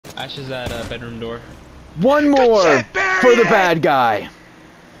Ash is at bedroom door. One more for the bad guy.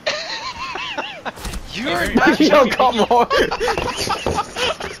 You're not Yo, come on.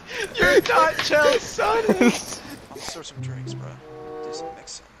 You're not chill, son. I'll serve some drinks, bro. Do some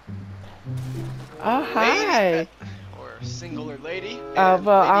mixing. Oh, hi. Or single or lady. Well,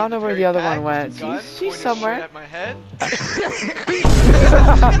 I don't know where the other one went. She's somewhere. At my head.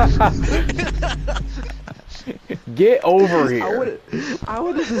 Get over here. I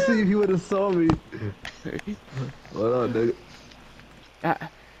wanted to see if he would have saw me. What up, nigga?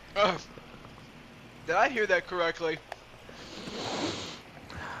 Did I hear that correctly?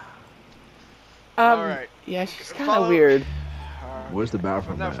 Alright. Yeah, she's kind of weird. Where's the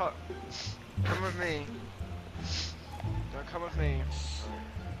bathroom at? Come with me. Don't come with me.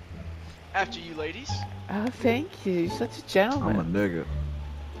 After you, ladies. Oh, thank you. You're such a gentleman. I'm a nigga.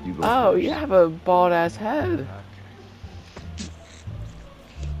 You go Oh, first. you have a bald ass head. Okay.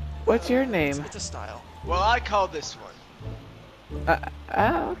 What's your name? It's a style. Well, I called this one.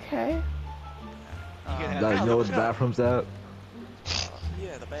 Oh, okay. You know where the bathroom's at?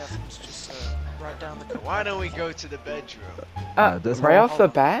 Yeah, the bathroom's just right down the corner. Why don't we go to the bedroom? This Right hall? off the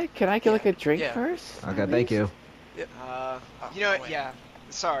bat? Can I get like a drink Yeah. first? Okay, thank you. You know what? Yeah.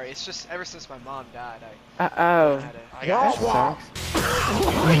 Sorry, it's just ever since my mom died, Oh. I had to. I got That sucks.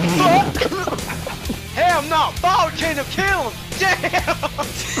 Hell no! Volcano kill him! Damn!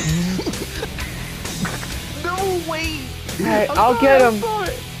 No way! Alright, I'll get him.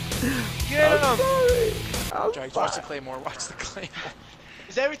 Get him! Drake, watch the claymore. Watch the claymore.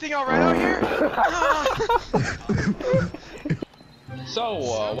 Is everything alright out here?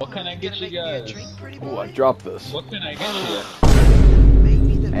 So, what can I get you guys? Ooh, I dropped this. What can I get you?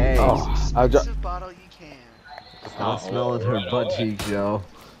 Maybe the Hey. most I expensive bottle you can. Stop smelling her butt cheeks, yo.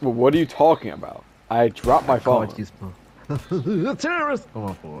 Well, what are you talking about? I dropped my phone. Terrorist! Come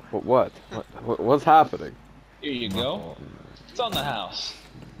on, for But what? What's happening? Here you go. It's on the house.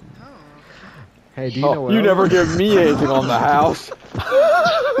 Hey, do you know Oh, what you else? never give me anything on the house.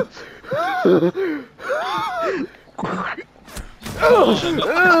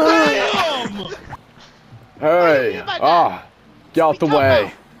 Hey, get out the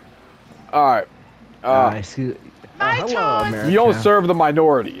way. Alright. Excuse hello, America. You don't serve the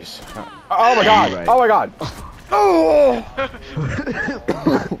minorities. Oh my god! Right. Oh my god! Oh!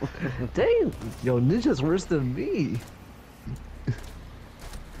 Dang, yo, Ninja's worse than me.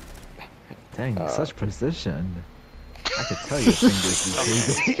 Dang, such precision. I could tell your fingers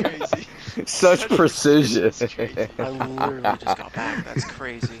is crazy. Crazy. Such precision. I literally just got back. That's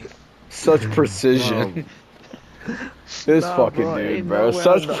crazy. Such precision. This Nah, fucking bro, dude, ain't bro. no way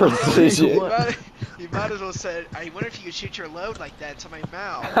Such I'm not- precision. You might as well said, I wonder if you could shoot your load like that to my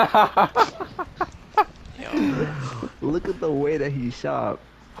mouth. Look at the way that he shot.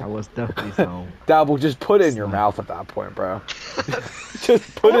 I was definitely so. Dabble, just put it in your mouth at that point, bro.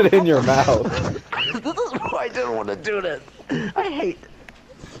 Just put it in your mouth. This is why I didn't want to do this. I hate.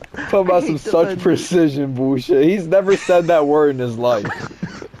 Talk about some such precision bullshit. He's never said that word in his life.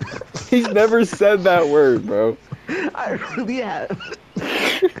 He's never said that word, bro. I really have.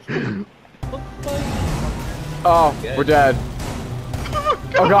 Oh, we're dead.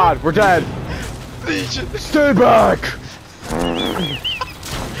 Oh god, we're dead. Stay back!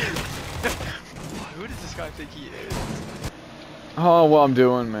 Who does this guy think he is? Oh, what I'm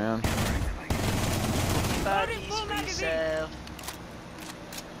doing, man. Buddies for yourself.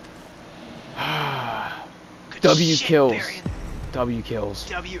 W Shit, kills. Varian. W kills.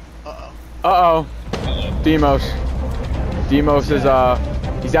 W. Uh-oh. Uh-oh. Demos. Demos is,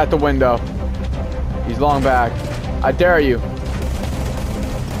 he's at the window. He's long back. I dare you.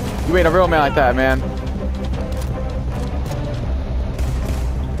 You ain't a real man like that, man.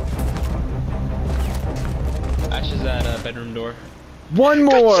 Ash is at bedroom door. One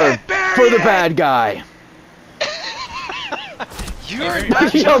more for the bad guy. You're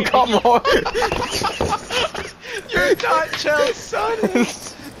not Yo, chill. come on. You're not chill, son.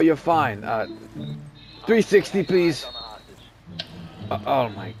 You're fine. 360, please. Oh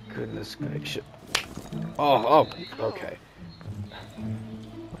my goodness gracious. Oh, okay.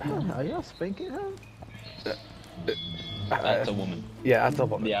 Are y'all spanking him? That's a woman. Yeah, that's a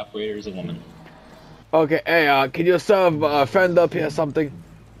woman. The operator is a woman. Okay, hey, can you serve a friend up here something?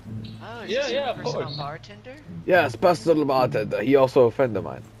 Oh, is Yeah, this yeah, your of personal course. bartender? Yes, personal bartender. He also a friend of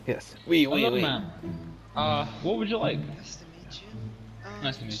mine. Yes. Hello, ma'am. What would you like? Nice to meet you.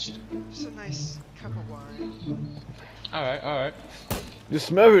 Nice to meet you. Just a nice cup of wine. Alright, alright. You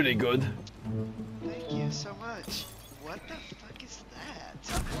smell really good. Thank you so much. What the fuck is that?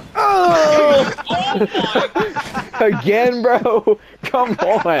 Oh! Again, bro. Come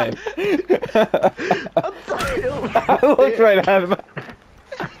on. I looked right at him.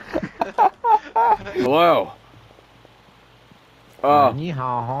 Hello.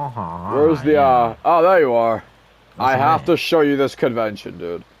 Where's the oh, there you are. I have to show you this convention,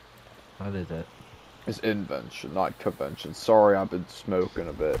 dude. What is it? It's invention, not convention. Sorry, I've been smoking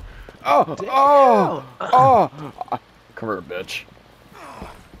a bit. Oh! Come here, bitch.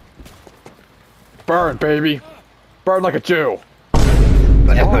 Burn, baby. Burn like a Jew. Can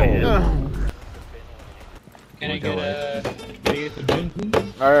I get the gin,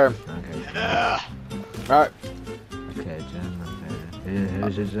 please? Alright. Okay. Alright. Okay, Jen. Okay.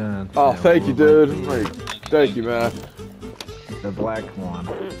 Here's your Jen. Oh, Yeah, thank you, we'll- dude. Wait, thank you, man. The black one.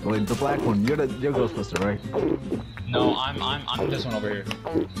 Wait, the black one. You're Ghostbuster, right? No, I'm this one over here.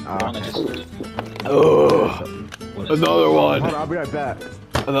 The one that just. Oh, another one. Hold on, I'll be right back.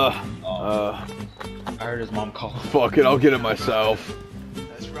 I heard his mom call. Fuck it, I'll get it myself.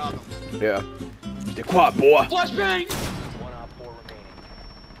 Let's rob him. Yeah. Stay quiet, boy. Flashbang!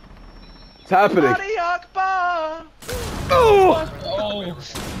 What's happening? Adi Akbar! Oh! Oh!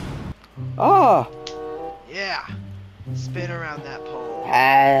 Ah! Yeah. Spin around that pole.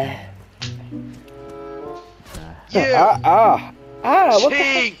 You! What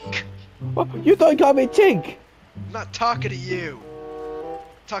Chink! the? You don't call me Tink. I'm not talking to you. I'm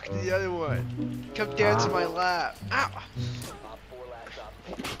talking to the other one. Come down to my lap. Ow!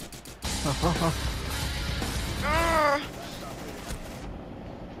 Ah!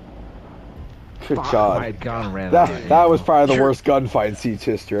 Good My God. gun ran out. That was probably the worst gunfight in Siege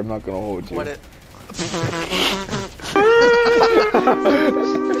history. I'm not gonna hold you. What it?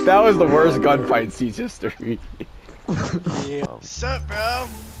 That was the worst gunfight in Siege history. Sup, bro?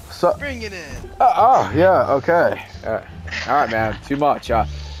 So, Bring it in. yeah, okay. Alright, man. Too much.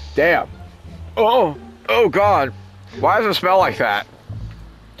 Damn. Oh God. Why does it smell like that?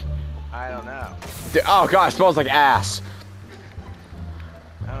 I don't know. Oh God, it smells like ass.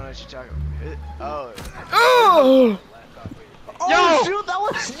 I don't know what you're talking about. Oh. Oh! Yo! Shoot, that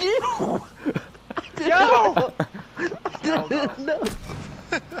was you! Yo!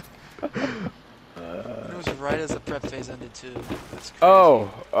 It was right as the prep phase ended too. That's crazy. Oh,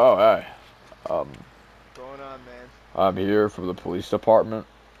 hey. What's going on, man? I'm here from the police department.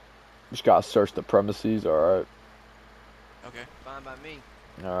 Just gotta search the premises, alright? Okay. Fine by me.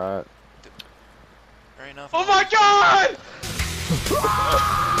 Alright. Fair enough. Oh my God!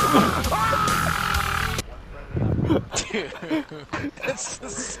 Dude, that's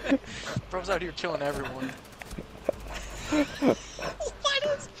just, bro's out here killing everyone.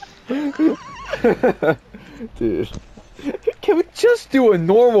 Dude. Can we just do a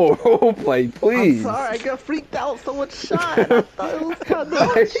normal roleplay, please? I'm sorry, I got freaked out. Someone shot. I thought it was kind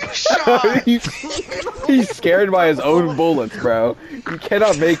of. He's scared by his own bullets, bro. You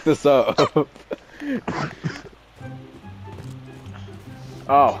cannot make this up.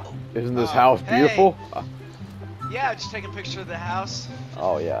 Oh, isn't this house hey. beautiful? Yeah, just take a picture of the house.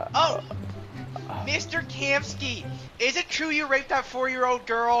 Oh, yeah. Oh! Mr. Kamsky, is it true you raped that 4-year-old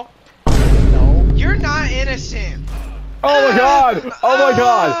girl? No. You're not innocent. Oh my God! Oh my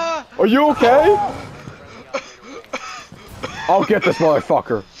God! Are you okay? I'll get this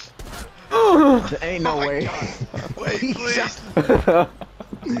motherfucker. There ain't no way. Wait, please.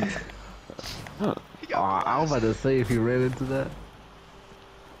 I was about to say if you ran into that.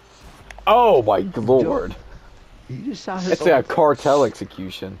 Oh my Lord. You just shot his It's a cartel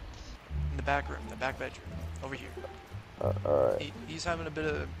execution. In the back room, the back bedroom, over here. Alright. He's having a bit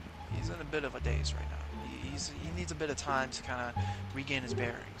of, he's in a bit of a daze right now. He needs a bit of time to kind of regain his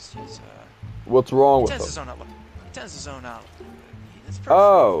bearings. He's What's wrong he with tends to him? zone out. He tends to zone out. It's pretty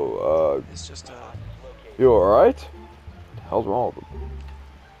Oh, It's just you alright? What the hell's wrong with him?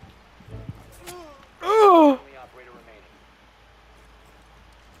 Oh!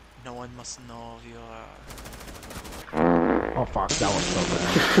 no one must know of your. Oh fuck, that was so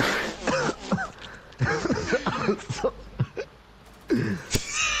bad.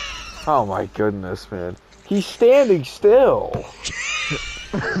 Oh my goodness, man. He's standing still.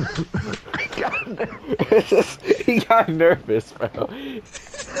 He got nervous, bro.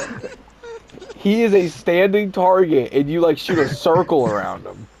 He is a standing target, and you like shoot a circle around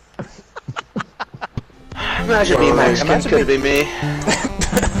him. Imagine being Mexican, could it be me?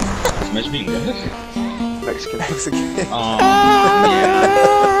 Imagine being good. Mexican. Imagine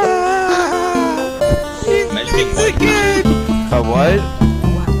being white. A what?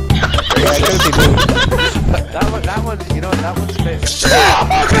 Yeah, it could be me. That one, you know, that one's fair.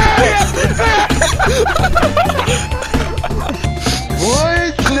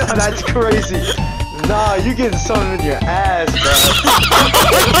 What? No, that's crazy. Nah, you getting something in your ass, bro.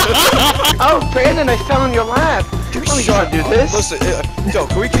 Oh, Brandon, I fell in your lap. Let me go and do this. Listen, yo,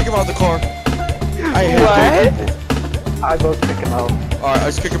 can we kick him out of the car? I hate What? people. I vote kick him out. Alright,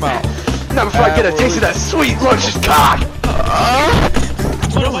 let's kick him out. Not before I get a taste of that sweet luscious cock.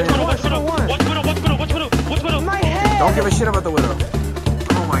 Don't give a shit about the widow.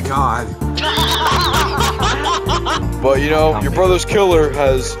 Oh my god. But you know, your brother's killer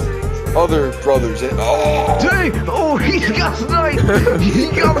has other brothers. Oh. Dang! Oh, he's got sniped! He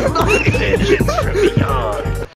got sniped!